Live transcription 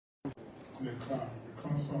in the crowd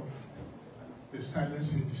because of the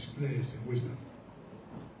silence he displays in wisdom.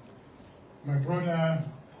 My brother,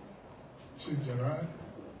 Chief Gerard,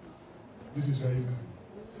 this is your evening.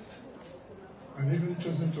 And even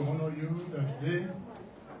chosen to honor you that today,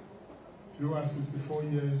 you are 64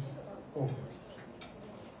 years old.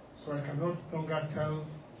 So I can no longer tell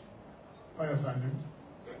Payasanim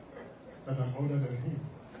that I'm older than him.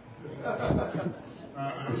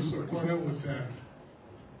 I'm also quarrel with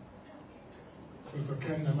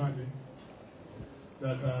Ken Namadi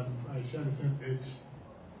that I share the same age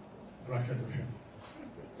bracket with him.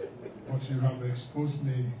 But you have exposed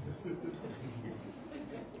me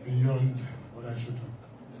beyond what I should have.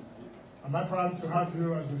 Am I proud to have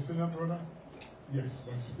you as a senior brother? Yes,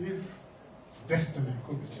 but if destiny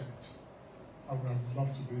could be changed, I would have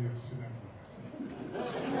loved to be a senior brother.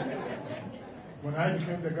 When I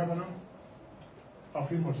became the governor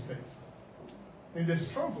of Imo State, in the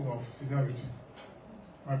struggle of seniority,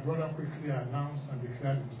 my brother quickly announced and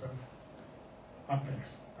declared himself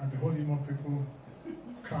Apex, and the whole Imo people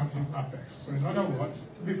crowned him Apex. So in other words,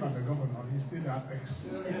 if I'm the governor, he's still the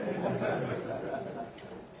Apex.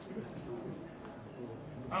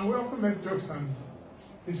 And we often make jokes, and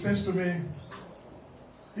he says to me,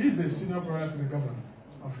 he's a senior brother to the governor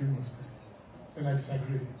of Imo State. And I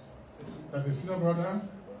disagree. That the senior brother,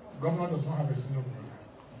 governor does not have a senior brother.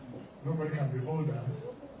 Nobody can be older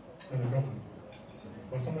than a governor.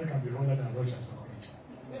 But somebody can be older than Rochas or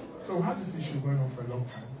Okorocha. So we had this issue going on for a long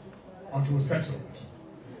time until we settled.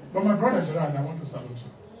 But my brother Gerard, I want to salute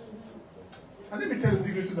you. And let me tell you the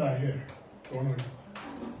dignitaries that are here to honor you.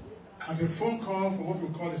 As a phone call for what we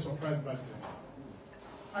call a surprise birthday,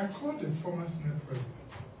 I called the former Senate President,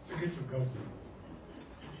 Secretary of Government,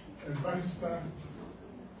 a barrister,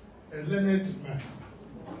 a learned man,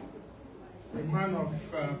 a man of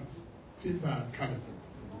timber and caliber,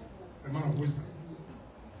 a man of wisdom.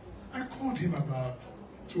 I called him about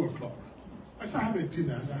 2 o'clock. I said, I have a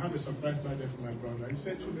dinner and I have a surprise birthday for my brother. He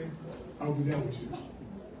said to me, I'll be there with you.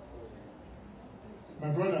 My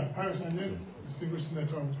brother, Paris Sanjay, distinguished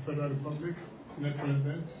Senator of the Federal Republic, Senate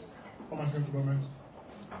President, former Central Government,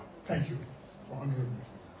 thank you for honoring me.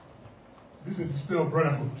 This is a display of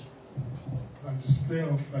brotherhood and display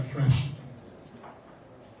of friendship.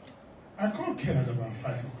 I called Ken at about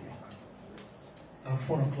 5 o'clock and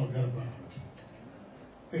 4 o'clock thereabout.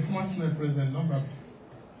 A former Senate President, number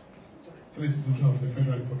 3 citizens of the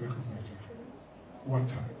Federal Republic of Nigeria, one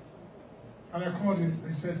time. And I called him,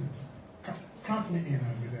 he said, count me in,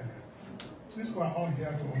 I'll be there. These were all here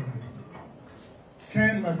to honor me.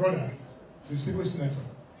 Ken, my brother, distinguished senator,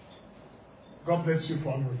 God bless you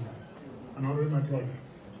for honoring me and honoring my brother.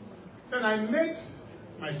 Then I met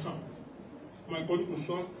my son, my political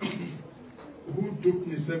son, who took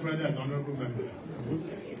me severally as honorable member.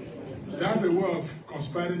 They have a way of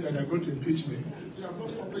conspiring that they're going to impeach me.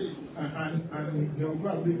 And they'll go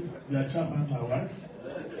and meet their chairman, my wife,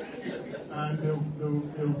 and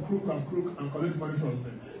they'll crook and collect money from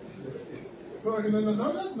me. So,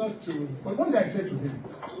 not to. But one day I said to him,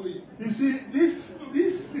 you see,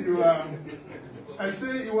 I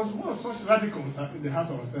say it was one of such radicals in the House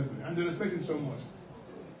of Assembly, and they respect him so much.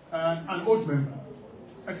 An old member.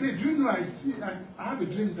 I said, do you know, I have a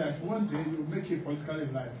dream that one day you will make it politically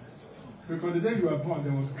in life. Because the day you were born,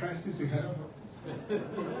 there was a crisis in health.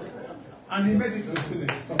 And he made it to the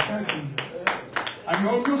Senate, surprisingly. And he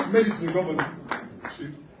almost made it to the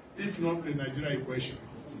governorship, if not the Nigeria equation.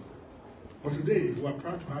 But today, we are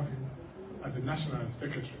proud to have him as the National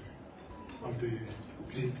Secretary of the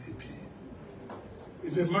PDP.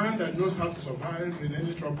 He's a man that knows how to survive in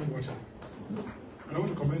any troubled water. And I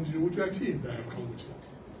want to commend you with your team that have come with you.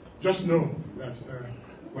 Just know that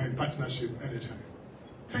we're in partnership anytime.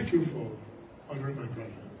 Thank you for honoring my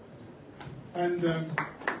brother. And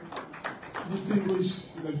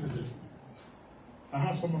distinguished ladies and gentlemen, I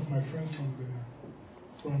have some of my friends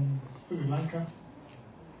from Sri Lanka,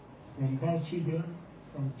 from Bauchi here,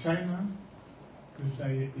 from China,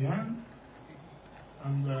 Mr. Yan,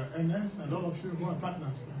 and NS, and all of you who are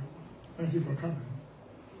partners. Thank you for coming.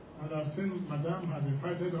 And I've seen Madame has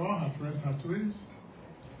invited all her friends, her twins,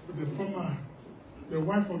 the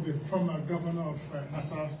wife of the former governor of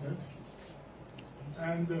National State,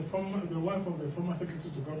 and the wife of the former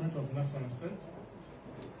secretary to government of National State,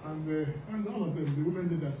 and all of them, the women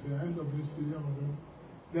leaders here, NWC, all of them,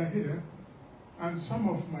 they're here, and some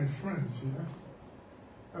of my friends here,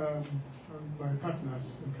 and my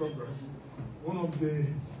partners in progress. One of the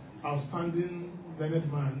outstanding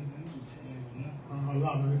learned man,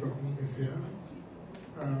 Allah is here.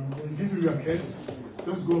 When you give you your case,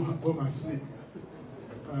 just go home and sleep.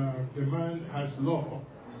 The man has law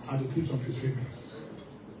at the tips of his fingers.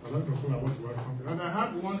 A lot of people I want to welcome. And I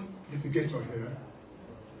had one litigator here,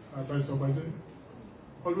 by Sobaje,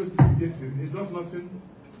 always litigating. He does nothing.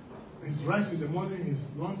 His rice in the morning,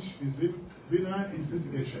 his lunch, his dinner, his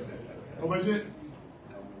litigation. Sobaje,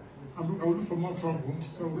 I will look for more trouble,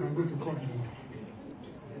 so we can go to court more.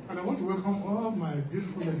 And I want to welcome all my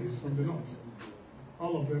beautiful ladies from the north.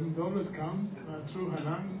 All of them, they always come through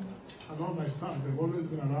Hanan and all my staff. They've always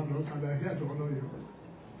been around us and they're here to honor you.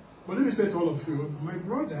 But let me say to all of you, my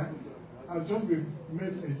brother has just been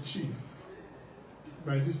made a chief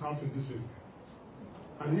by this outing this evening.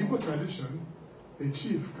 And in Igbo tradition, a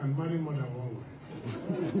chief can marry more than one wife.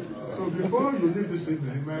 So before you leave this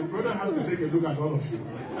evening, my brother has to take a look at all of you.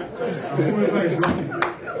 And whoever is lucky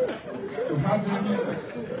to have him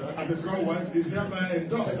as a strong wife is hereby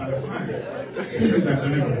endorsed and signed. See you that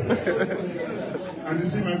deliver. And you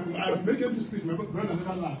see, I'm making this speech, my brother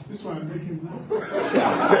never laughed. This one I'm making laugh.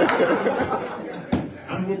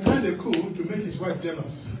 And we'll plan a coup to make his wife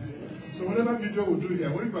jealous. So whatever video we'll do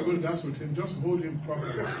here, when people are going to dance with him, just hold him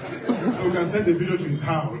properly. So we can send the video to his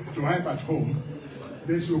house, to wife at home.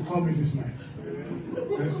 Then she will call me this night.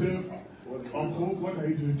 And say, Uncle, what are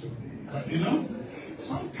you doing to me? But you know,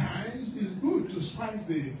 sometimes it's good to spice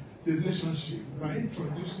the relationship by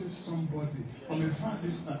introducing somebody from a far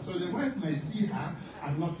distance. So the wife may see her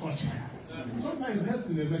and not touch her. Sometimes it helps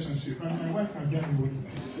in the relationship, and my wife can get me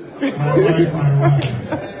witness. My wife.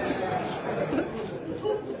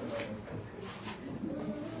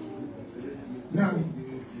 Now,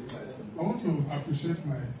 I want to appreciate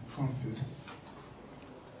my sons here.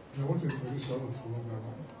 I want to introduce all of you.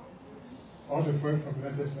 All the way from the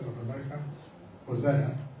United States of America.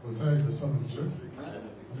 Hosea is the son of Joseph.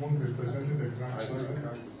 Among representing the grandchildren.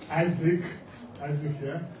 Isaac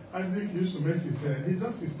here. Isaac used to make his hair. He's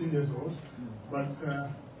just 16 years old. But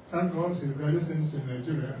thank God he's graduating in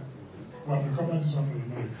Nigeria. We have recovered this one from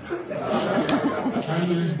America.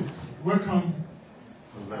 And welcome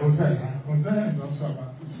Hosea. Hosea is also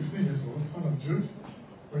about 15 years old, son of Jude.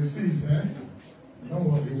 When you see his hair, don't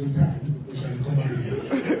worry, we will die. We shall recover him.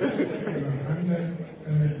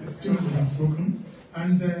 And children have spoken.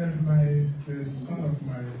 And the son of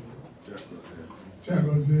my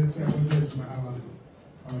Chiagozie is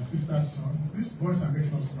our sister's son. These boys are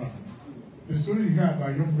making us proud. The story you hear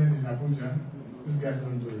about young men in Abuja, these guys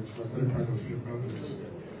don't do it. We're very proud of you.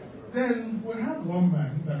 Then we have one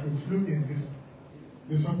man that we flew in this.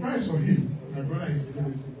 The surprise for him, my brother is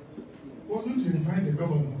wasn't to invite the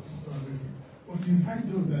governors, but to invite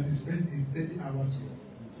those that he spent his daily hours with.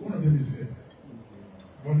 One of them is here.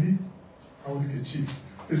 Bonnie, I was the chief.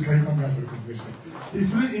 Please can you come here for a conversation? He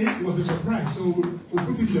flew in, it was a surprise. So we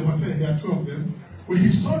put him in the hotel, there are two of them. When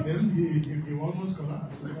he saw them, he almost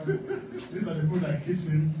collapsed. These are the people that keeps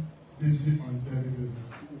him busy on daily business.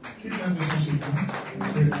 Keep that relationship going.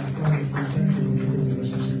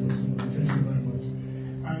 Thank you very much.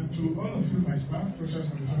 And to all of you, my staff, Rochas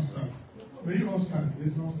Foundation staff, may you all stand.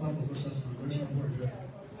 There's no staff of Rochas Foundation right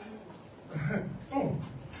there. Oh,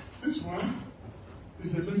 this one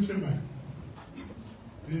is a military man.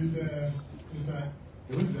 He's he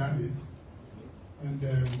went to the army, and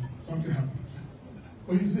something happened.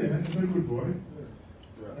 Well, he's there, he's a very good boy.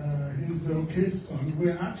 He's an okay son.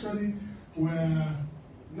 We're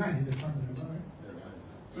 9 in the family,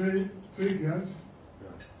 right? 3 girls,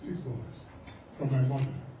 6 boys from my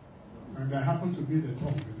mother. And I happen to be the top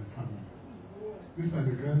in the family. These are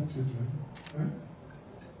the grandchildren.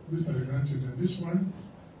 These are the grandchildren. This one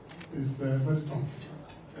is very tough.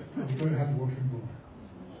 I'm very hard-working boy.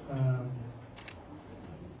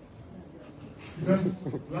 Just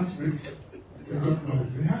last week, they got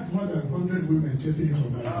married. They had more than 100 women chasing him for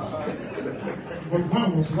marriage. But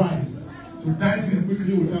one was wise to dive in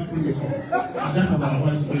quickly without protocol. And that was our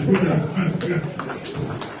wife.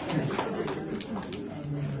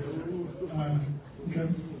 Okay.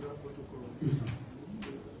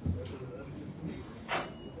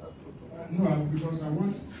 No, because I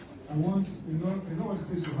want, you know what it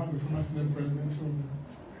is to have a former Senate president. So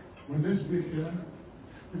when they speak here,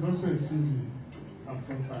 it's also a CV and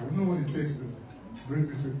profile. We know what it takes to bring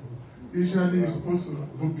these people. Usually, you're supposed to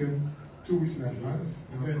book them 2 weeks in advance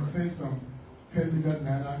and then send some 10 million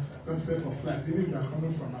naira just set for flights, even if they're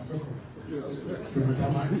coming from Asoko to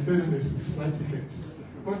Butama. You tell them there's flight tickets.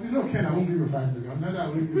 But you know, Ken, I won't give you 5 million. Neither I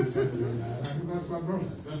will give you 10 million naira because we're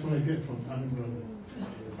brothers. That's what I get from having brothers.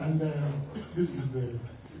 And this is my girlfriend.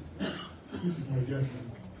 This is my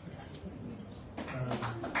girlfriend.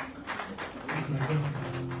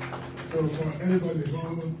 So for anybody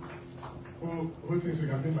who who thinks he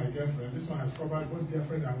can be my girlfriend. This one has covered both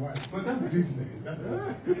girlfriend and wife. But that's the greatness. That's I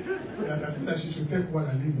think that she should take one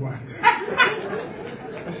and leave one.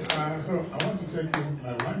 So I want to thank you,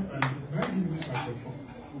 my wife, and may I give you this microphone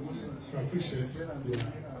to appreciate.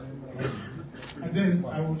 And then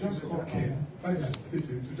I will just call Ken, find a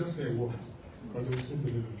statement to just say a word, but they will still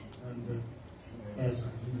believe it.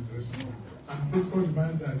 And protocol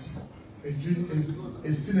demands that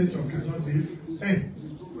a senator cannot leave. Hey,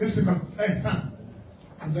 listen up. Hey, Sam.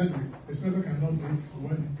 And then a senator cannot leave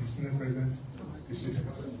when the Senate president is sitting.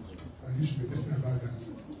 And you should be listening about that.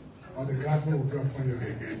 Or the gravel will drop on your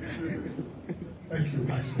head. Thank you,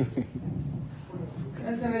 Excellency.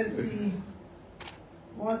 Excellency,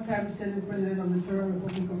 one-time Senate President of the Federal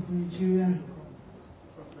Republic of Nigeria,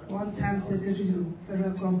 one-time Secretary to the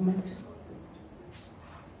Federal Government,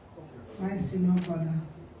 my senior brother,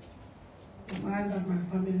 the man that my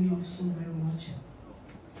family loves so very much,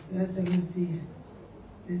 Your Excellency,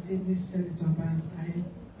 the distinguished Senator Barnstein.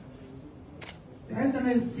 Your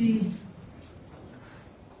Excellency,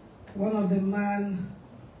 one of the men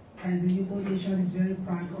and the Igbo nation is very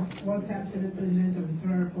proud of, one-time Senate President of the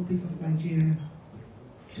Federal Republic of Nigeria.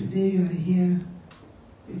 Today you are here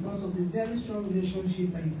because of the very strong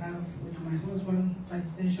relationship that you have with my husband, by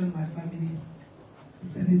extension my family,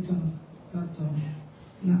 Senator Dr.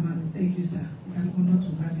 Naman. Thank you, sir. It's an honor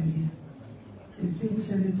to have you here. The single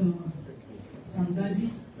Senator Sam Daddy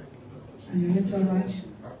and your entourage,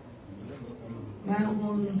 my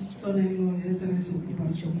own son-in-law, Your Excellency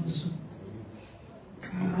Ibachomosu.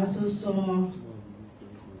 I also saw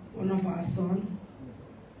one of our sons,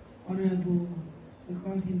 Honorable, we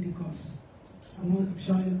call him because I'm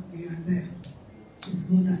sure you are there. It's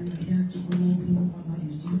good that you're here to honor him, honor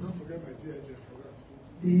you. Don't forget my DIG, I forgot.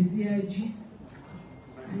 The DIG,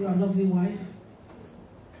 your lovely wife,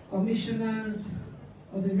 commissioners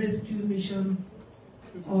of the rescue mission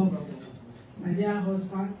of my dear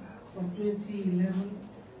husband from 2011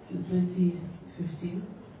 to 2015.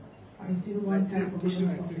 I'm still one-time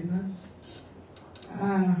commissioner for finance.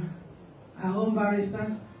 Our own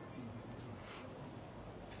barrister,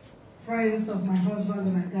 friends of my husband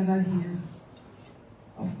that I gathered here.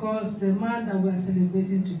 Of course, the man that we are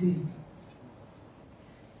celebrating today,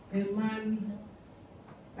 a man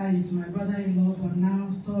that is my brother-in-law, but now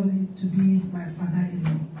turned to be my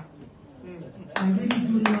father-in-law. I really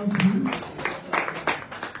do love him.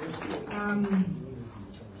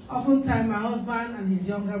 Oftentimes, my husband and his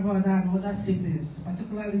younger brother and other siblings,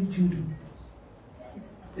 particularly Judo,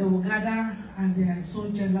 they will gather and they are so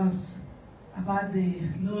jealous about the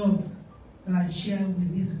love that I share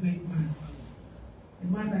with this great man. The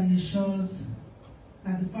man that ensures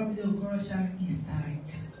that the family of Okorocha is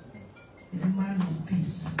tight. The man of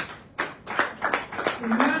peace. The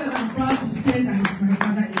man that I'm proud to say that is my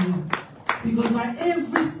father-in-law. Because by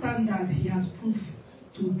every standard, he has proved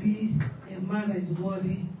to be a man that is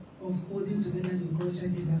worthy of holding together the Okorocha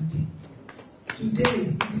dynasty.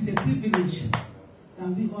 Today, it is a privilege that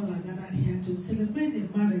we all are gathered here to celebrate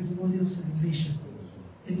a man that is worthy of celebration.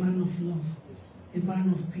 A man of love. A man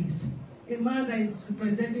of peace. A man that is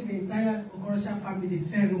representing the entire Okorocha family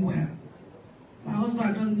very well. My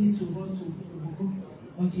husband don't need to go to Ogo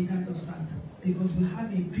or Jida does that because we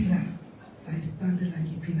have a pillar that is standing like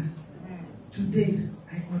a pillar. Today,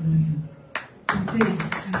 I honor you. Today,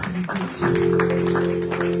 I celebrate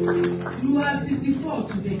you. You are 64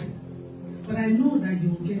 today, but I know that you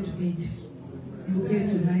will get to 80. You will get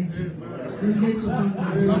to 90. You will get to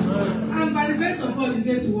 100. And by the grace of God, you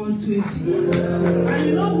get to 120. And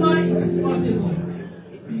you know why it is possible?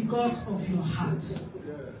 Because of your heart.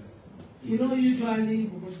 You know,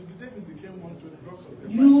 usually,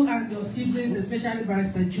 you and your siblings, especially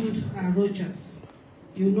Barrister Jude and Rochas,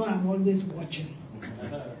 you know I'm always watching.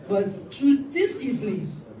 But through this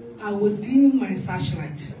evening, I will dim my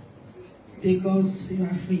searchlight because you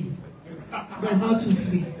are free, but not too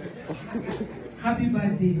free. Happy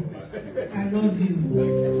birthday. I love you.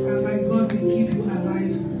 And my God will keep you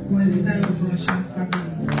alive while the time of Russian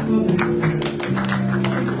family. God bless you.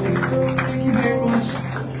 Thank you very much.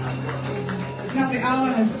 Now the hour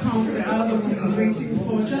has come, the hour we've been waiting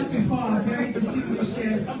for. Just before our very distinguished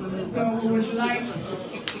guest, we would like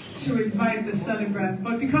to invite the celebrant.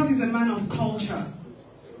 But because he's a man of culture,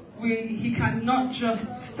 he cannot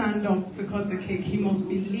just stand up to cut the cake. He must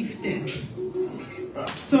be lifted.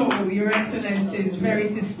 So, Your Excellencies, very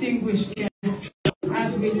distinguished guests,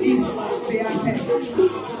 as we lift the apex.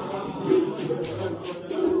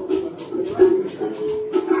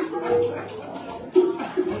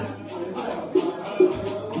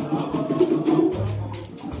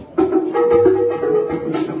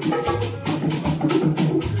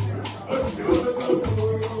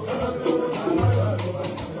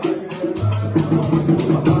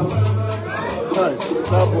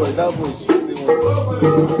 that boy is 51.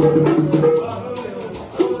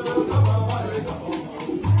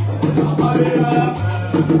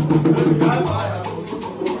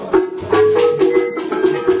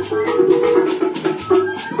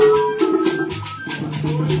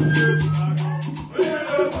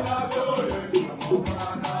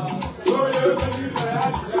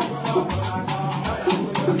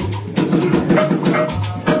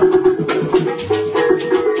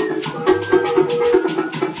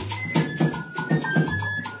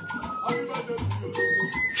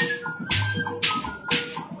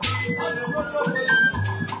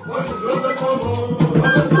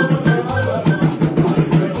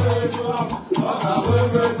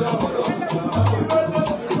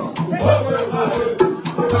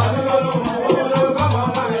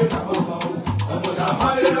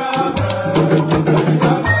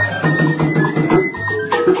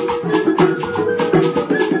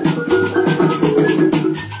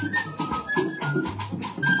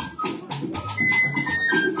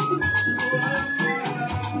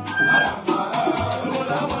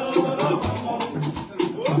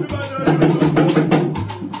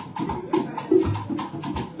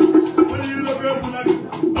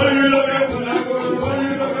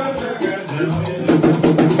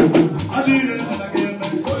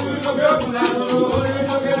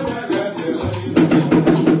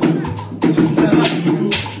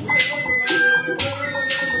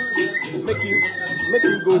 Make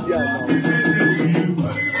him go there now.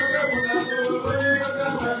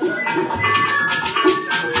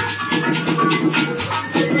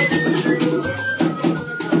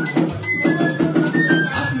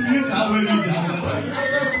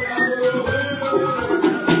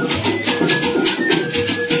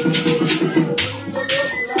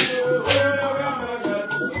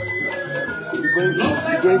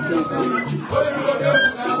 Going close to it.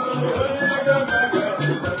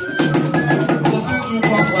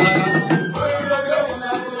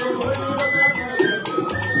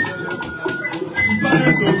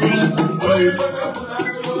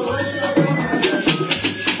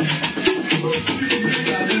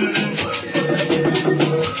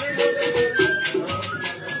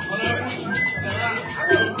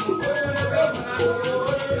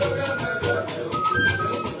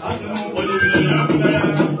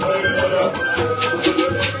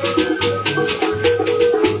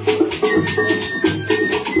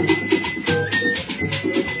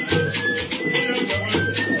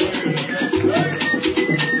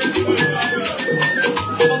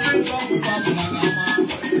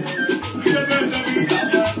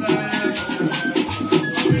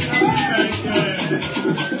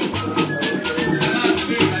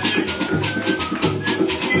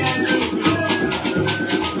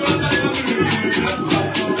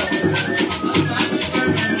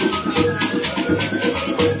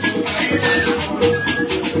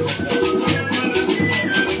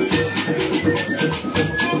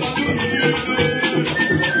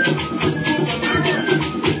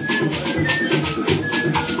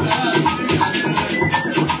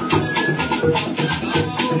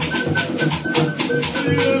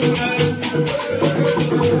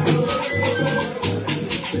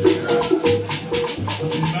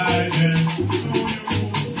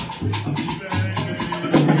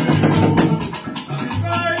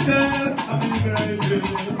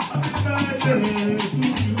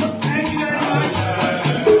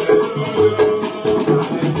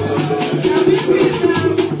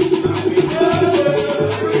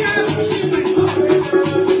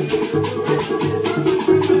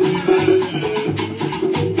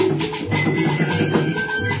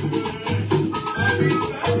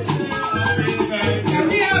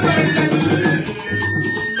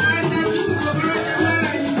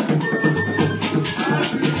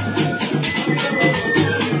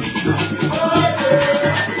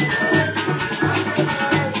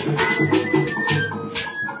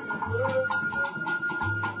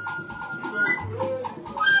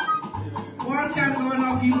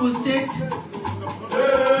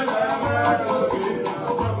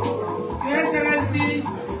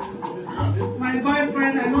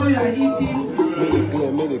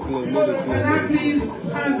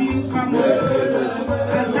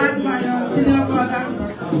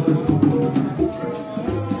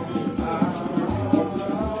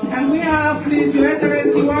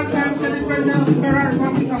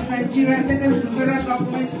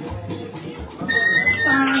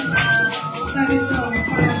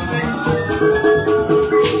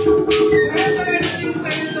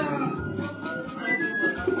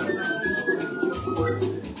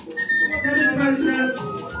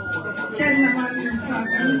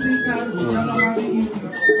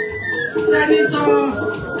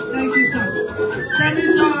 Senator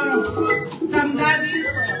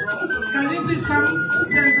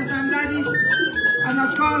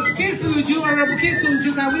course, Kinsuju, Honorable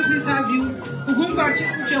Kinsuju, can we please have you? Ugumba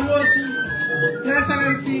Chewosu, Your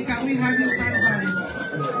Excellency, can we have you stand by?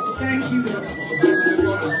 Thank you.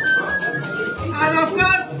 And of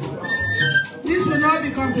course, this will not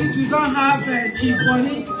be complete. We don't have Chief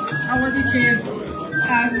Bonnie, Awadike,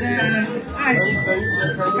 and Ike.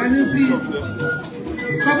 Can you please?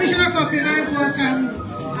 Commissioner for Finance, welcome.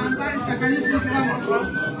 And Barrister, can you please come up?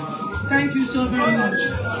 Thank you so very much.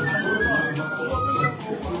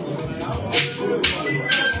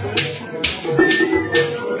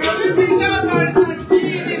 Can we please have Barrister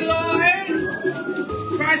Chidi Lloyd?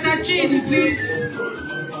 Barrister Chidi, please.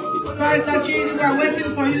 Barrister Chidi, we are waiting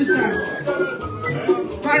for you, sir.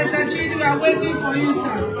 Barrister Chidi, we are waiting for you,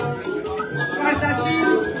 sir. Barrister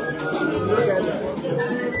Chidi.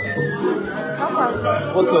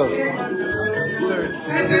 What's up? Okay. Sorry.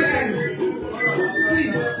 SLN,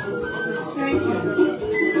 please. Thank you.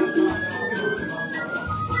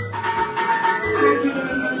 Thank you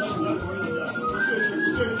very much.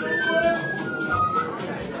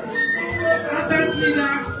 Apex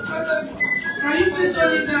leader, can you please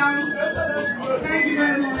hold it down? Thank you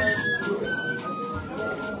very much.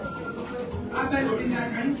 Apex leader,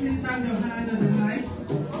 can you please have your hand on the knife?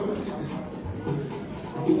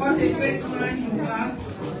 What a great man you are.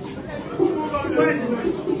 Where is my?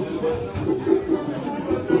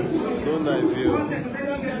 Don't knife you. 1 second, let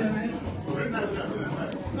me get the knife.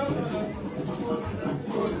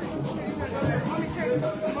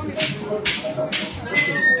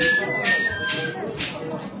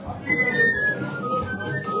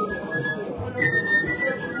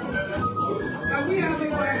 Can we have a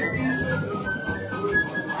word, please?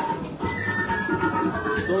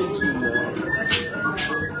 Don't do more.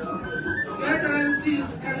 Your Excellencies,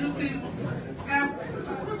 can you please help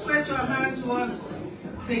stretch your hand towards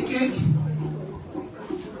the cake?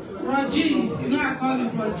 Roji, you know I call you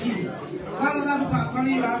Roji. While other people are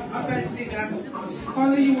calling you Apex leader,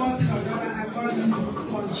 calling you one thing or the other, I call you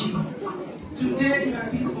Roji. Today you are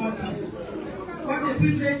being honored. What a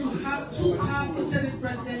privilege to have two powerful Senate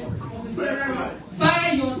presidents of the federal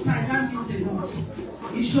by your side. That means a lot.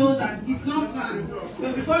 It shows that it's not planned.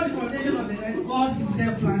 But before the foundation of the earth, God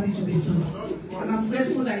himself planned it to be so. And I'm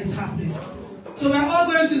grateful that it's happening. So we're all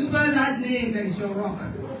going to spell that name that is your rock.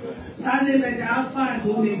 That name that the Alpha and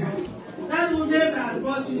Omega. That name that has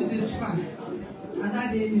brought you this far. And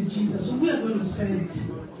that name is Jesus. So we are going to spell it.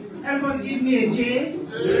 Everybody give me a J.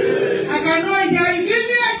 J. I cannot hear you. Give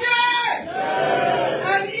me a J. J.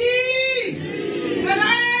 An E. An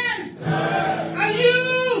S. And U.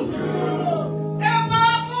 A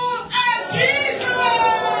powerful and Jesus.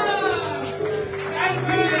 Thank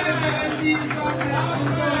you, Excellency. God bless you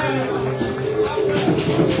so much.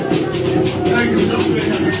 Thank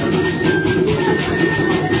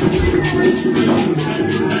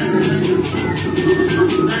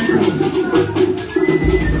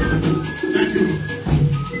you.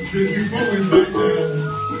 Before we invite,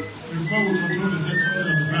 before we control the second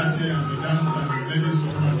of the party and the dance and the ladies who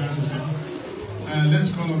are dance with him, let's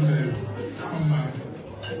call on the former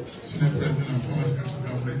Senate President and former Secretary of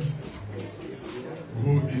Government,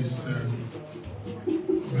 who is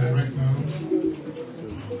right now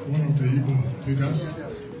one of the Igbo leaders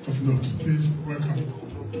of note. Please welcome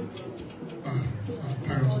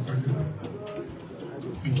Paris. Thank you.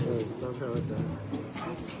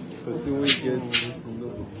 Because we get this to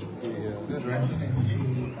know. Your Excellency,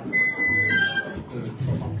 the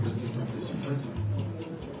former President of the Senate,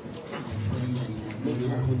 my friend and my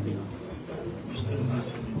brother, Mr.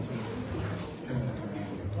 President,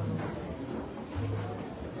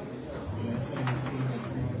 Your Excellency,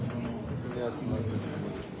 Yes, ma'am.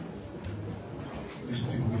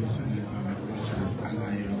 distinguished Senator Rochas and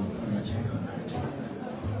Okorocha,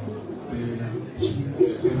 the Chief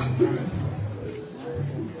Senator,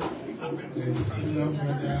 the senior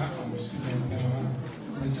brother of Senator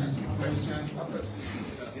Rochas Okorocha,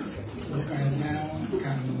 who I now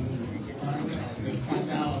can stand as the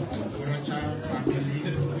father of the Okorocha family,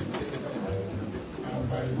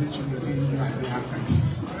 by which we see you at the apex.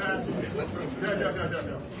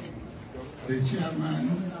 The chairman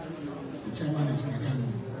is Madam.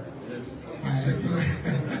 My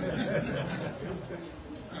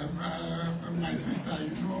sister,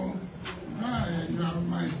 you are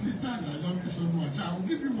my sister and I love you so much. I will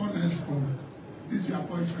give you one escort. This is your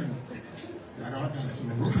boyfriend. You are not that so.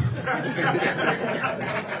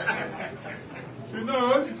 She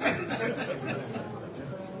knows.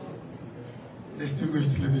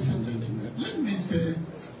 Distinguished ladies and gentlemen, let me say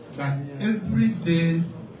that every day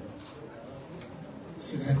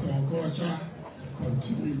Senator Okorocha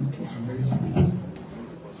continue to amaze me.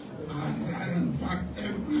 And in fact,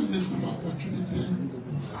 opportunity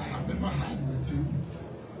I have ever had with him.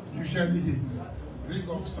 Usually he bring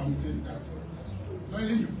up something that's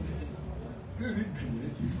very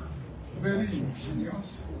creative, very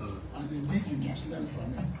ingenious, and indeed you must learn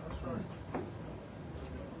from him.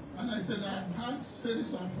 And I said, I've had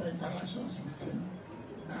series of interactions with him,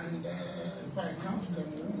 and if I count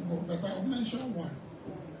them, we won't go, but I'll mention one.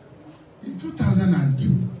 In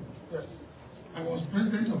 2002, I was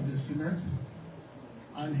president of the Senate,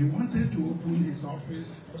 and he wanted to open his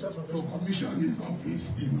office, to commission his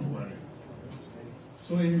office in Owerri.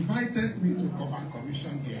 So he invited me to come and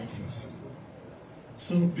commission the office.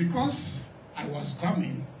 So because I was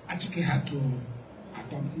coming, Achike had to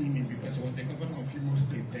accompany me because he was the governor of Imo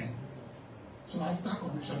State then. So after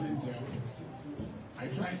commissioning the office, I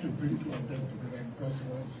tried to bring two of them together because it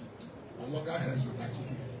was a loggerheads with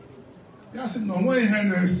Achike. He said, no way,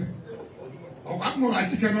 Henry. Oh, what more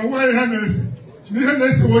Achike? No way, Henry. Henry,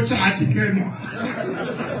 watch Achike now.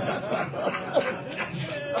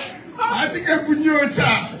 Achike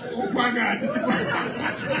Bunyocha. Oh my God.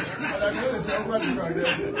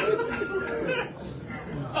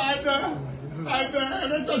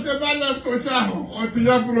 And just the man left Kocha or the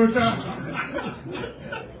young Rochas.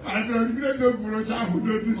 I don't know Rochas who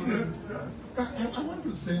do this. I want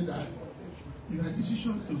to say that your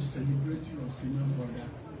decision to celebrate your senior brother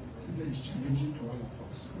today is challenging to all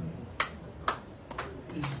of us.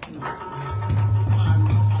 And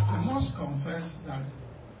I must confess that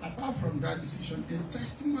apart from that decision, the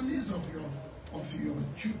testimonies of your own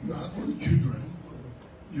children,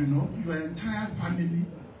 you know, your entire family,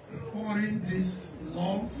 pouring this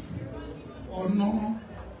love, honor,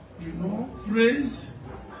 you know, praise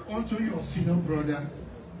onto your senior brother.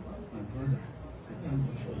 My brother, I thank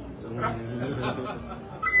God for you.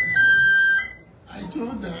 I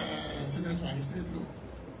told the senator, I said, look,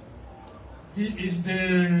 he is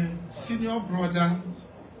the senior brother,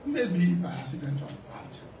 maybe by accident or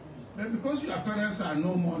part. But because your parents are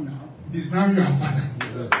no more now, he's now your father.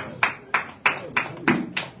 Yes.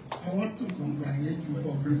 I want to congratulate you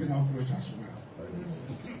for bringing up Rochas as well.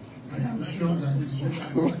 I am sure that this is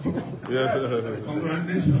what yeah.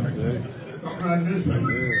 Congratulations. Yeah.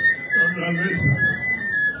 Congratulations. Yeah. Congratulations.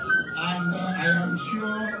 And I am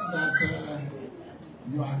sure that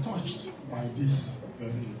you are touched by this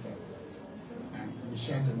very event. And we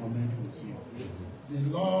share the moment with you. The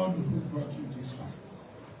Lord who brought you this far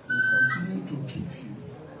will continue to keep you.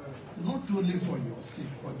 Not only for your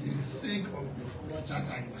sake, for the sake of the Okorocha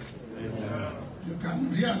dynasty. Amen. You can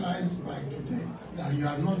realize by today that you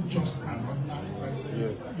are not just an ordinary person.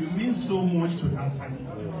 Yes. You mean so much to that family.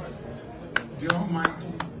 Yes. The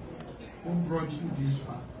Almighty who brought you this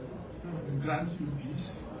far will grant you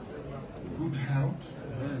peace, good health,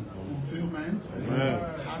 fulfillment,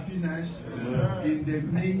 happiness in the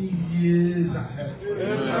many years ahead.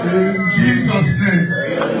 In Jesus' name.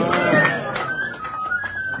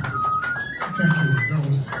 Thank you. That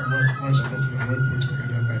was well spoken and well put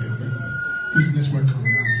together by the president. Please let's welcome now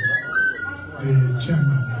the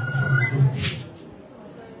chairman of our group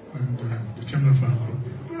and the chairman of our group.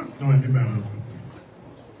 No, I mean by our group.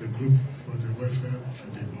 The group for the welfare of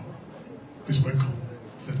the people. Please welcome.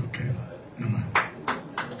 Said okay. No man.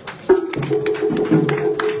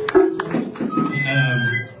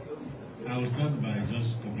 I will start by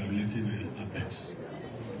just congratulating the Apex.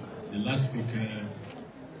 The last speaker,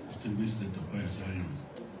 distinguished Dr. Sayo,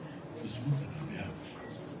 is good that we have.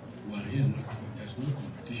 We are here, there's no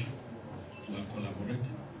competition. We are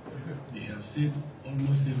collaborating. They have said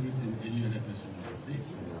almost everything any other person would say.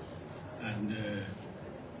 And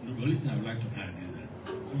the only thing I would like to add is that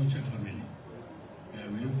the Okorocha family, we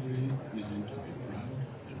have every reason to be proud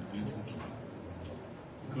and grateful to them.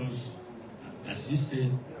 Because, as he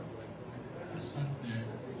said, I sat there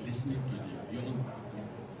listening to the young,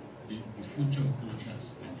 the future Rochas,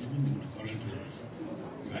 and even the current ones,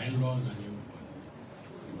 your in-laws and your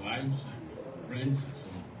wives and friends and so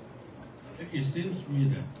on. It seems to me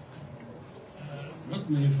that not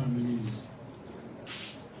many families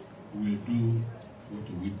will do what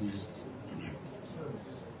we witnessed tonight. So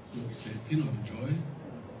it's a thing of joy,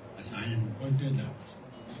 as I pointed out.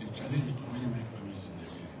 It's a challenge to many families in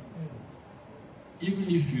Nigeria. Even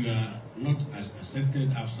if you are not as accepted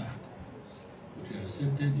outside, but you are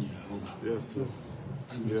accepted in your home. Yes, sir.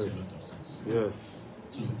 That makes a lot of sense. Yes.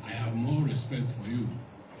 So I have more respect for you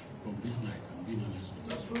from this night. I'm being honest with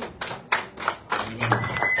you.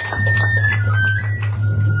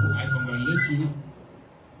 I congratulate you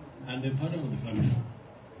and the father of the family,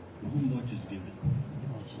 whom much is given.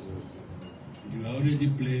 You are already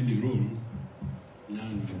playing the role. Now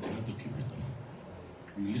you have to keep it up.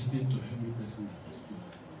 You listen to every person that has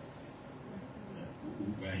spoken.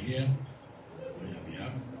 we are here on your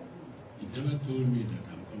behalf. He never told me that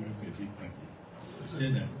I'm coming for a big party. He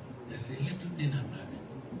said that there's a little thing I'm having.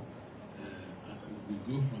 We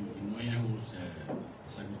go from Inoya's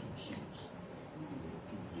Summit of Souls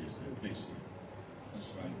to this place here. That's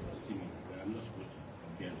why I was thinking that I'm not supposed to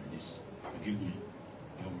appear like this. Forgive me.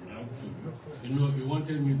 I will have to. You know, you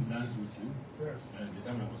wanted me to dance with you. Yes. The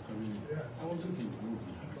time I was coming in. Yes. I wasn't in the mood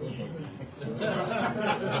because of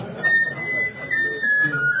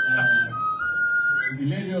the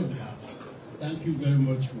lady of the house, thank you very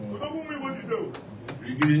much for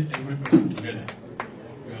bringing every person together.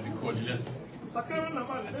 You are the coordinator. I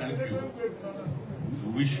thank you. We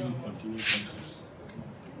wish you continued success.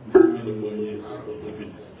 Many more years of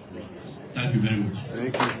happiness. Thank you very much.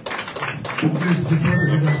 Thank you. Please, before the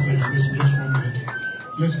leaders leave, just 1 minute.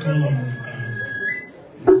 Let's call on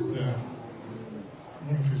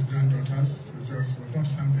one of his granddaughters to just, we've not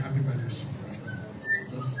sang the happy birthday song.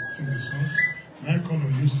 Just sing the song. May I call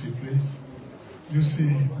on Lucy, please? Lucy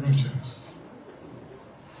Rochas.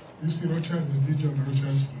 Lucy Rochas, the DJ of the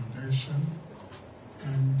Rochas Foundation,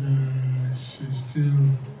 and she's still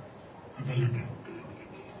available.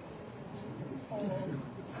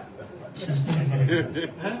 She's still available.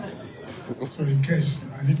 So in case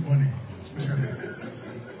I need money, especially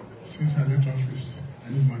since I left office, I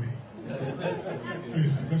need money.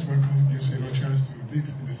 Please, let's welcome Lucy Rochas to lead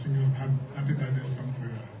the singing of Happy Birthday song for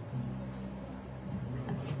you.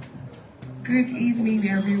 Good evening,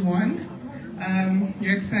 everyone.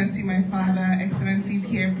 Your Excellency, my father, Excellencies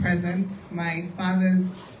here present, my fathers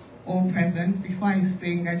all present. Before I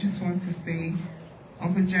sing, I just want to say,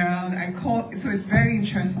 Uncle Gerald, so it's very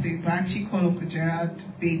interesting, but I actually call Uncle Gerald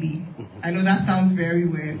baby. I know that sounds very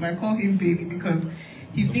weird, but I call him baby because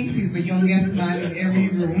he thinks he's the youngest man in every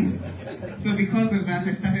room. So because of that,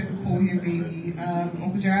 I started to call him baby.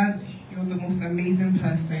 Uncle Gerald, you're the most amazing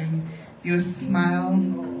person. Your smile,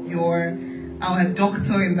 you're our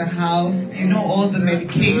doctor in the house, you know all the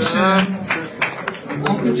medications.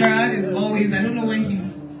 Uncle Gerald is always, I don't know where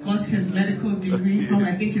he's got his medical degree from,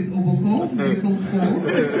 I think it's Oboko Medical School,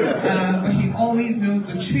 but he always knows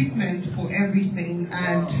the treatment for everything,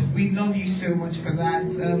 and we love you so much for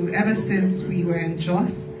that. Ever since we were in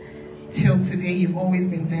Jos till today, you've always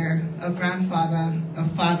been there, a grandfather, a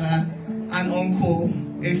father, an uncle,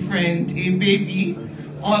 a friend, a baby,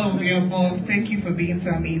 all of the above. Thank you for being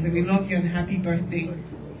so amazing. We love you and happy birthday.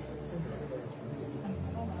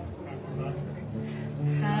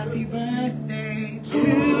 Happy birthday to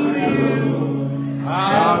you.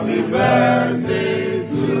 Happy birthday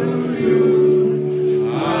to you.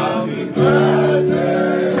 Happy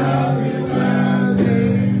birthday, happy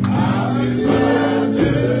birthday, happy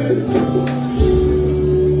birthday to you.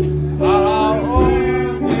 Happy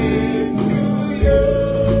birthday to you.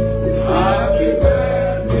 Happy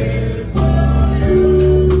birthday to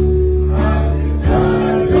you. Happy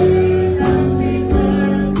birthday, happy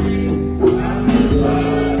birthday, happy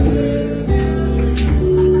birthday to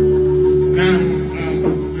you. Now,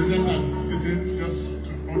 the leaders are sitting just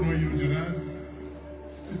to honor you, Gerard.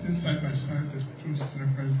 Sitting side by side, there's two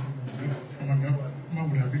celebrating. Former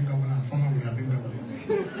would have been governor and former would have been governor.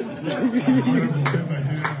 Honorable member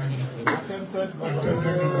here and attempted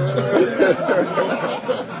governor.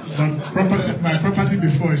 But my property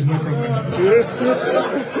before is no property.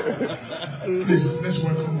 Please, let's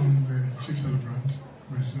welcome on the chief celebrant.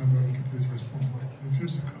 My senior brother, please respond in a few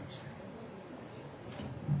seconds.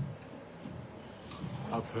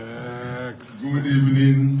 Apex. Good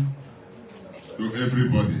evening to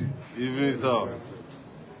everybody. Evening, sir.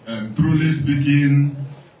 And truly speaking,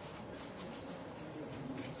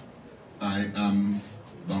 I am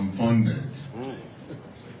dumbfounded.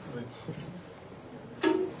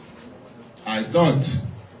 I thought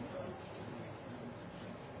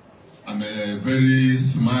I'm a very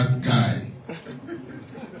smart guy,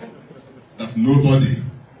 that nobody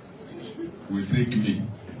will take me.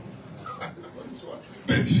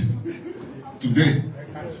 But today,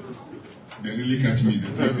 they really catch me. They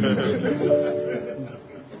take me badly.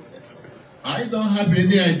 I don't have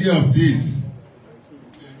any idea of this.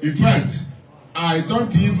 In fact, I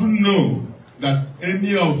don't even know that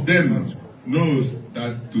any of them knows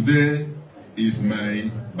that today is my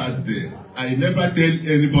birthday. I never tell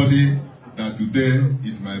anybody that today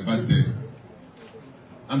is my birthday.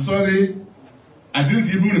 I'm sorry, I didn't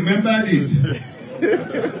even remember it.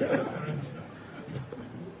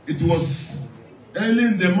 It was early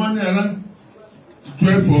in the morning, around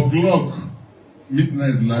 12 o'clock,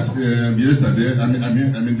 midnight yesterday. I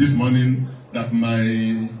mean this morning, that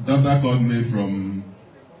my daughter called me from.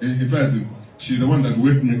 In fact, she's the one that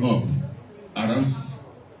woke me up around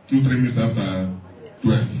 2-3 minutes after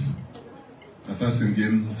 12. I started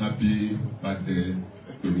singing happy birthday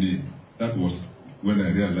to me. That was when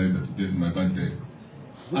I realized that today is my birthday.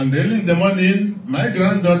 And early in the morning, my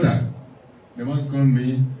granddaughter, the one called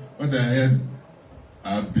me, what I heard,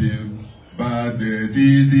 happy birthday,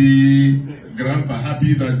 Didi, Grandpa,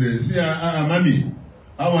 happy birthday. See, Mommy,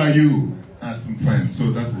 how are you? I'm fine.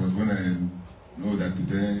 So that was when I know that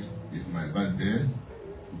today is my birthday.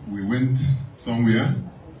 We went somewhere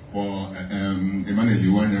for Emmanuel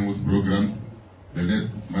Iwanyango's program, the late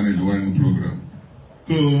Emmanuel Iwanyango program.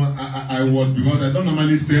 So I was, because I don't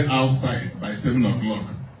normally stay outside by 7 o'clock.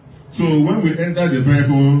 So when we entered the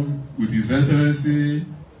vehicle with His Excellency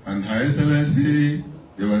and Her Excellency,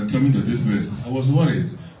 they were coming to this place. I was worried.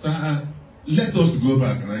 So let us go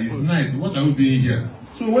back. And it's night. What are we doing here?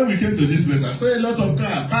 So when we came to this place, I saw a lot of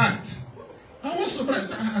cars parked. I was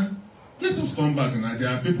surprised. Let us come back. And there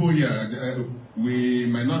are people here. We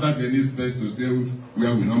might not have any space to stay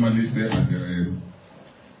where we normally stay at the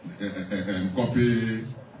coffee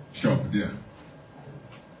shop there.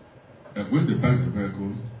 When they park the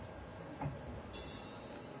vehicle,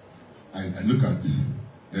 I look at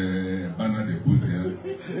the banner they put there.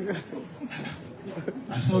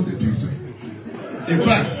 I saw the picture. In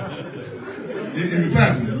fact,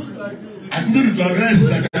 I couldn't recognize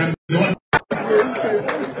that I'm the one.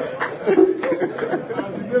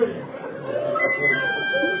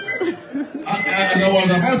 As I was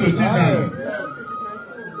about to sit down,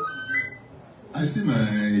 I see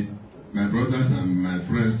my brothers and my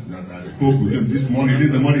friends that I spoke with them this morning,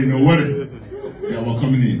 in the morning, no worry. They were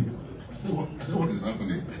coming in. I said, what is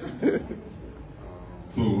happening?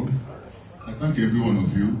 So, I thank every one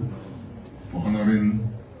of you for honoring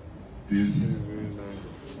this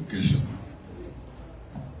occasion.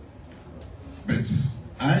 But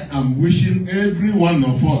I am wishing every one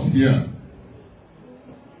of us here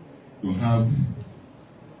to have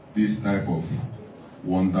this type of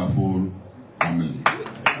wonderful family.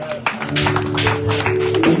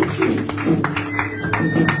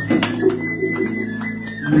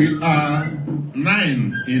 We are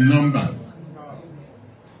 9 in number,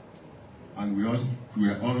 and we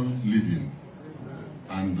are all living,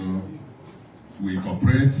 and we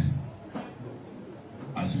cooperate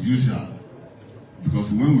as usual,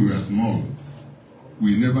 because when we were small,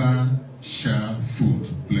 we never share food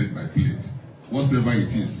plate by plate. Whatever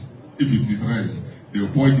it is, if it is rice, they will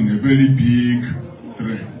pour it in a very big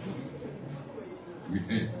tray. We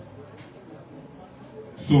ate.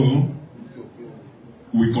 So,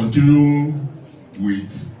 we continue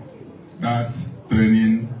with that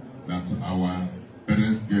training that our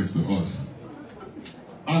parents gave to us.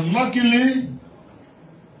 And luckily,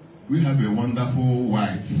 we have a wonderful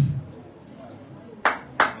wife.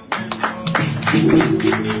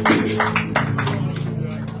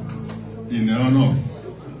 In honor of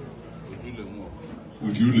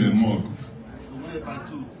Mog,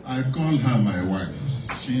 I call her my wife.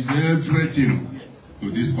 She's everything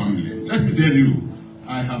to this family. Let me tell you,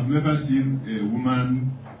 I have never seen a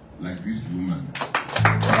woman like this woman.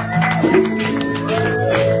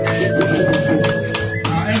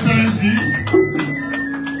 Her Excellency,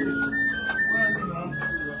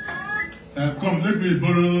 come, let me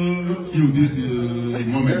borrow you this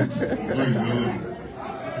moment.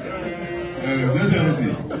 Excellency,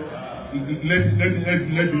 let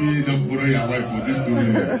me just borrow your wife for this 2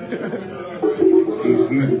 minutes.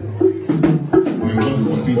 May God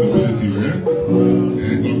continue to bless you, eh?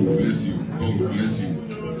 And God will bless you. God will bless you.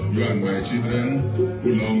 You and my children,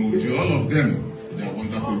 Ulamuji, all of them, they are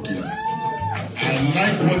wonderful kids. I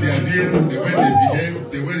like what they are doing, the way they behave,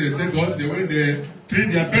 the way they take God, the way they treat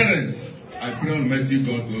their parents. I pray Almighty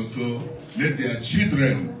God also let their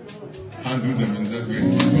children handle them in that way.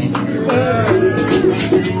 Jesus' name.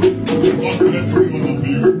 Thank you. God bless every one of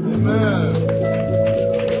you. Amen.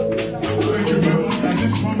 Thank you very much. At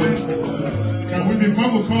this moment, can we, before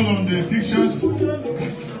we call on the pictures,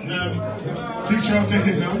 picture, take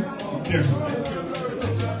it now. Yes.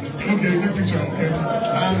 Okay, take picture. Okay.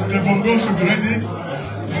 And the bongo should be ready.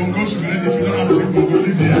 The bongo should be ready. If you don't have to sing bongo,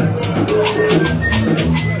 leave here.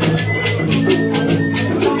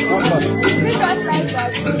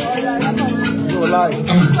 No lie.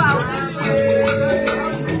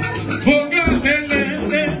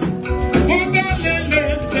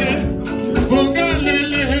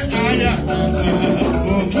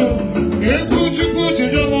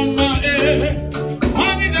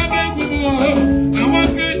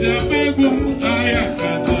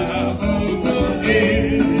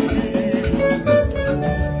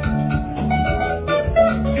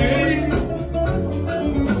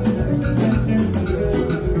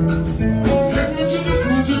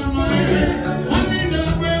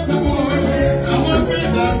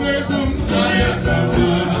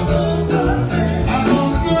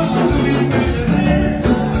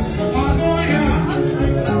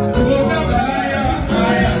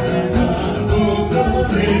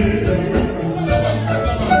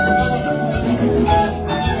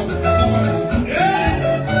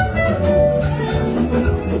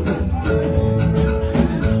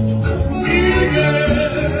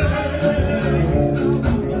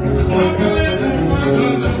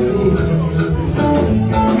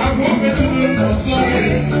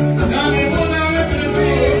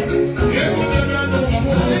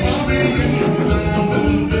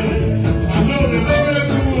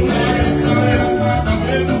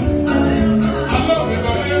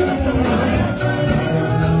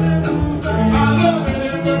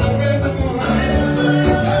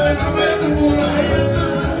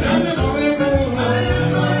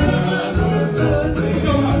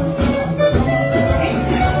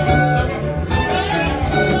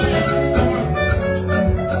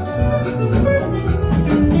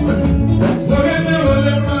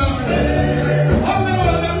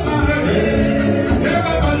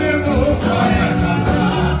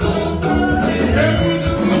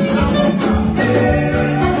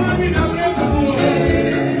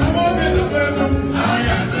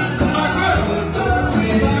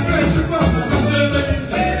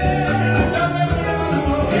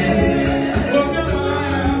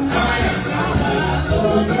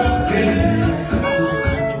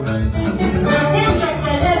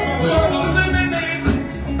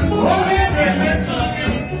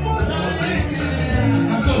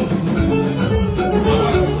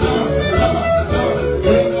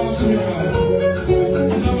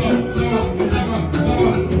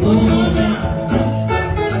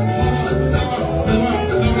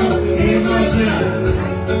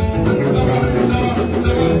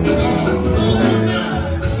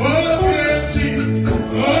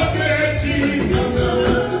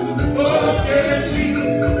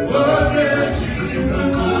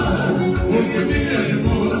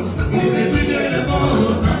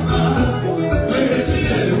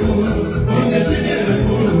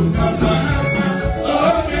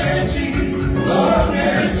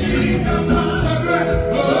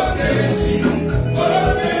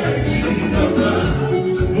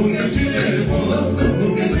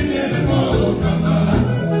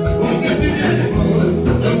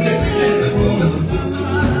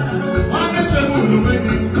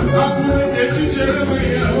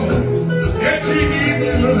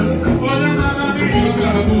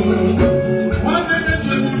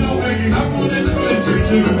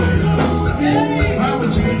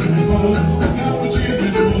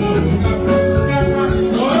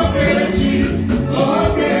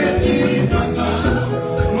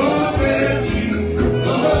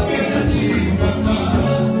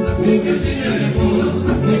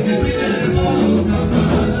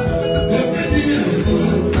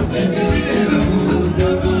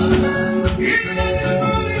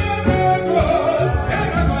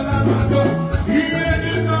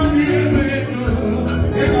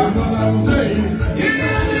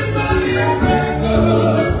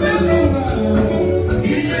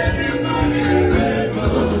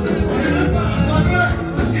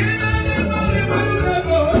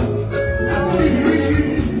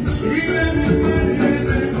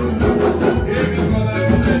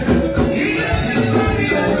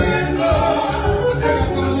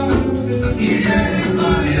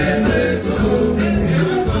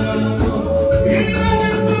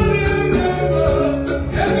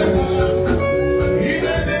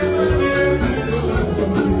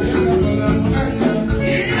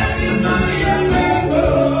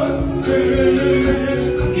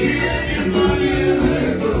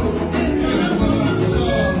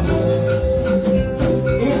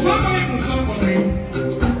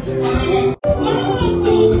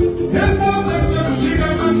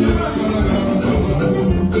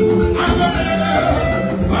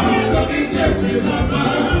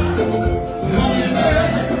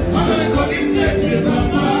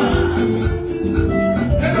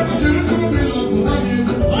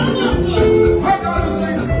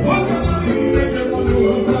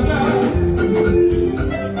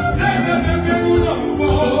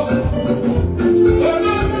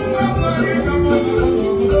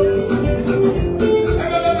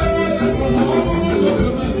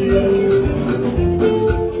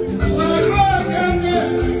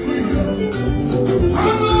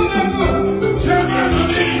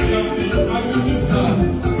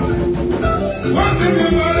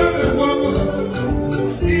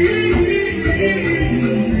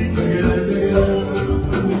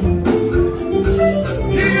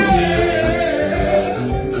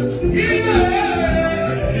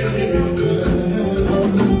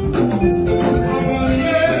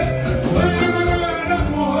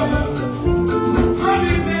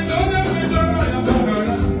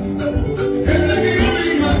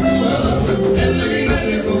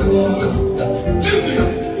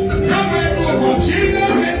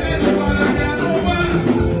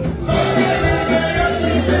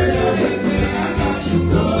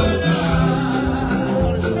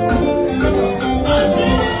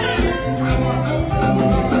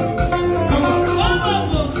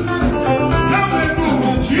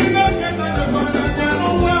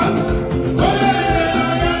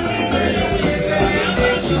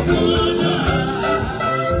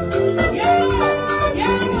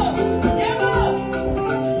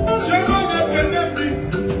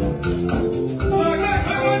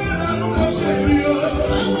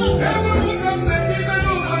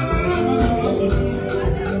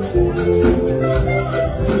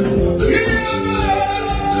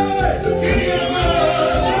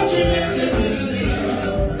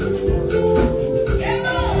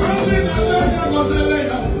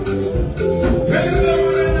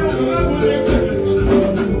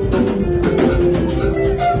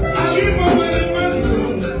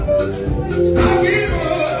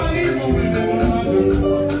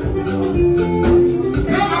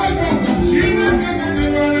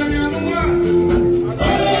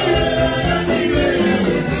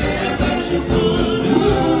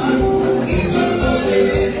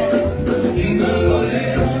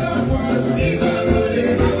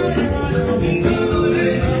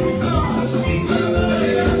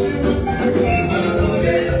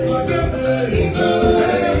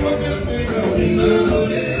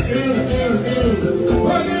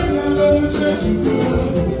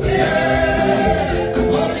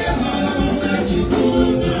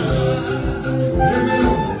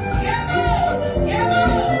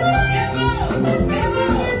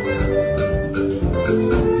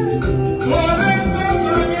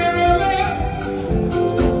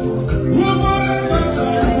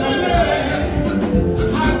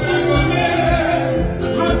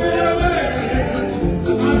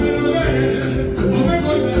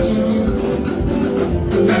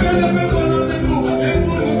 Let me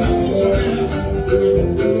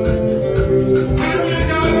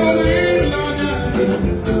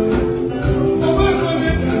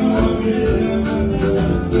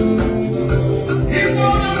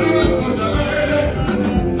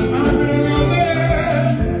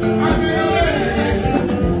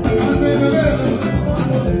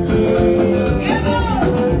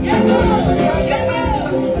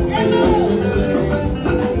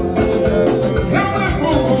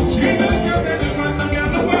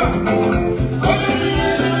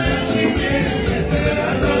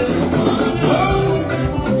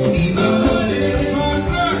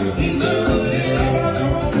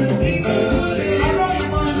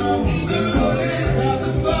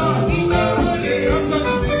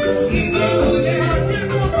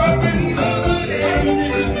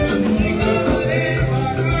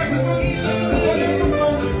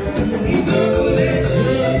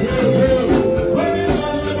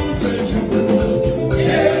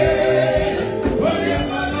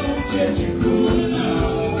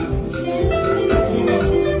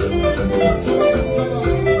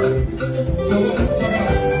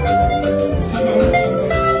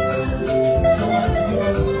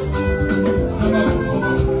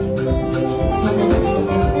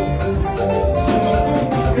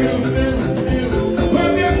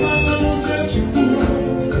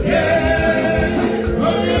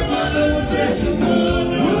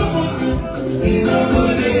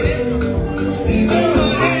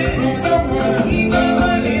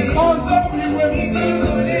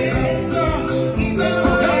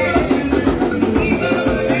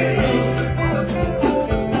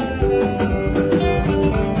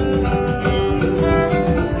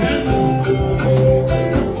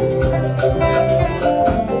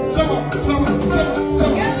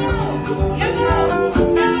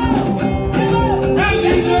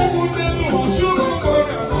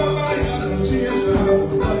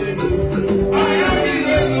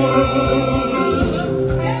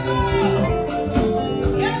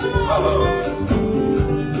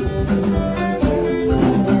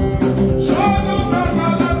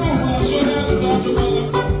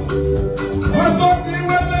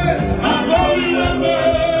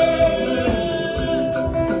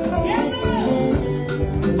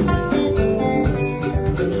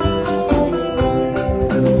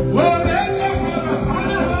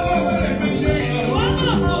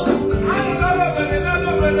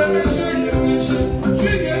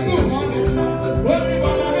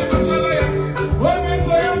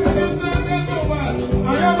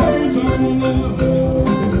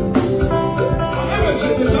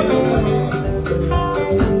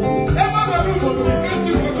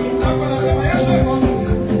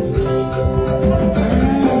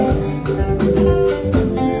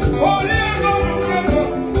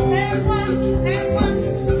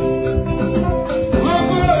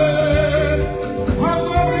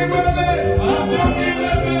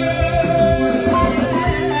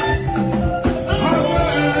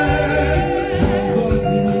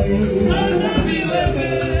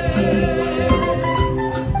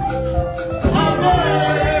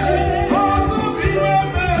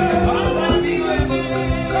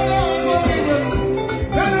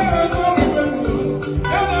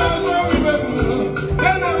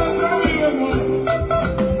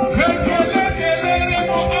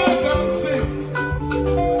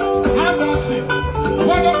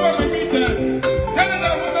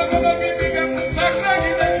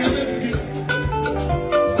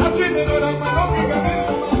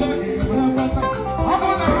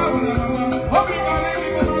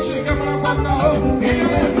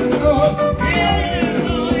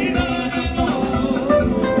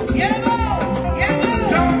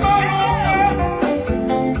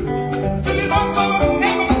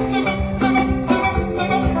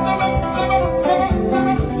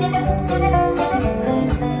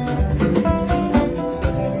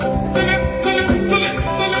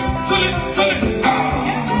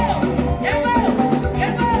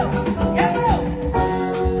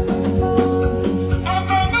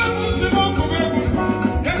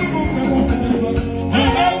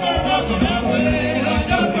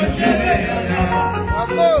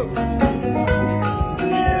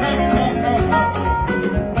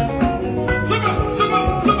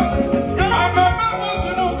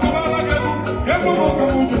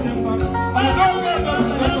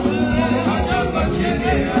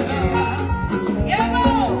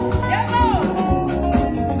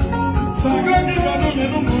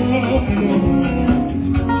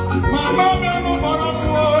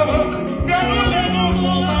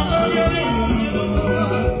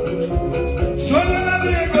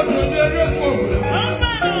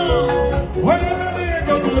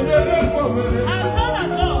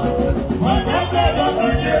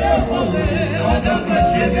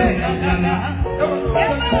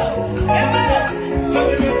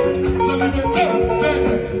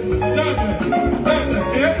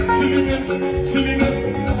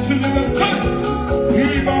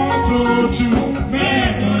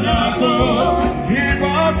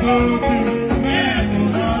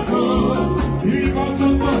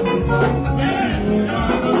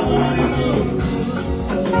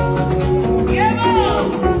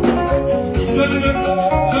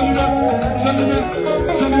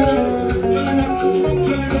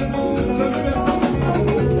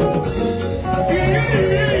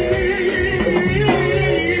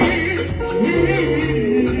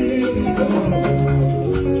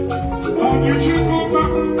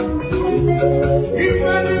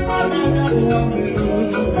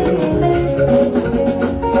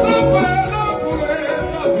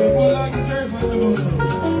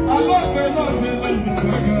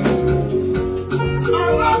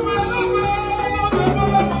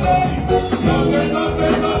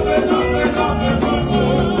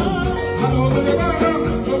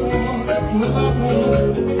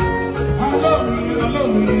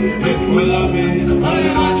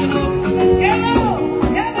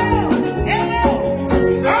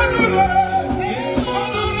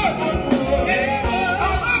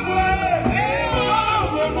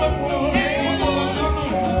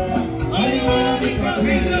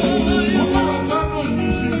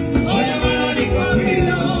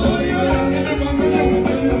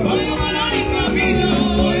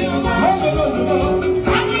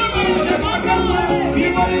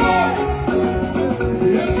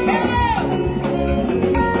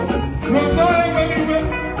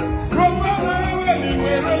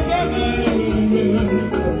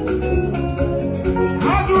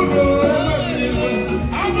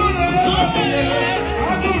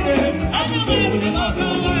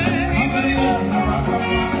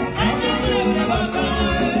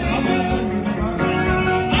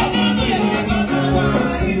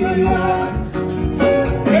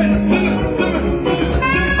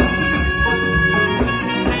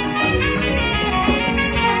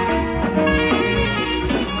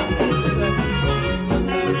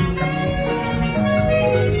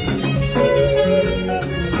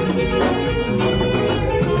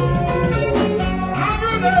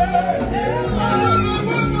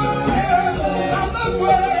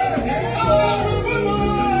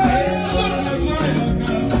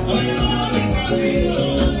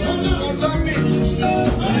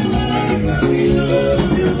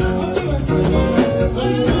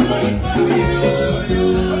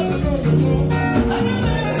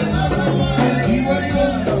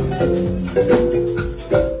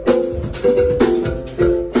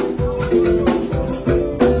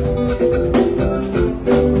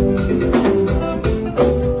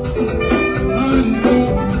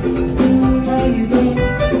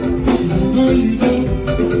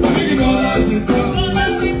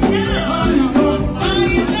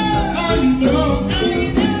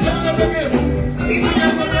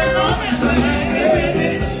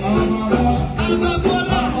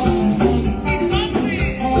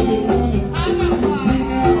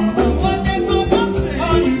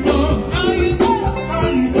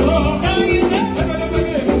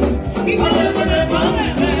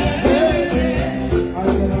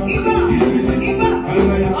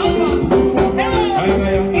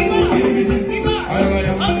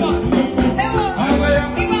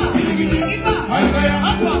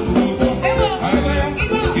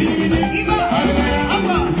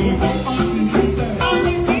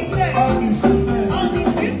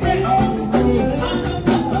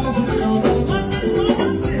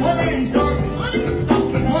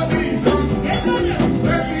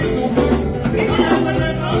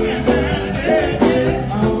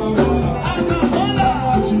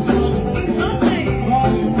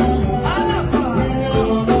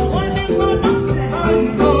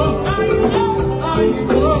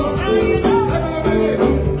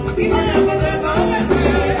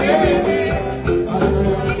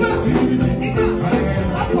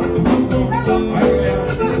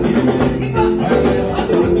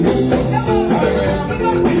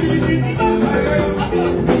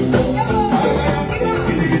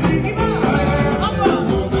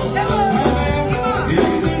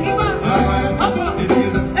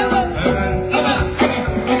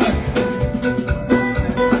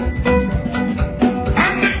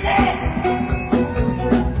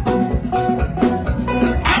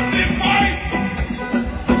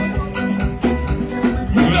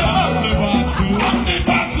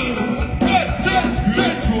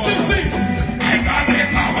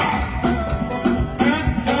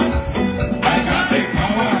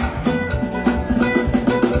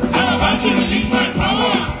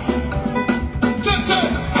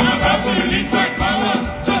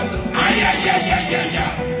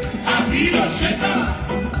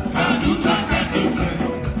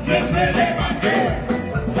Siempre levanté,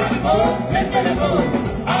 la voz se te elevó,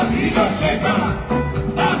 amigo Sheka.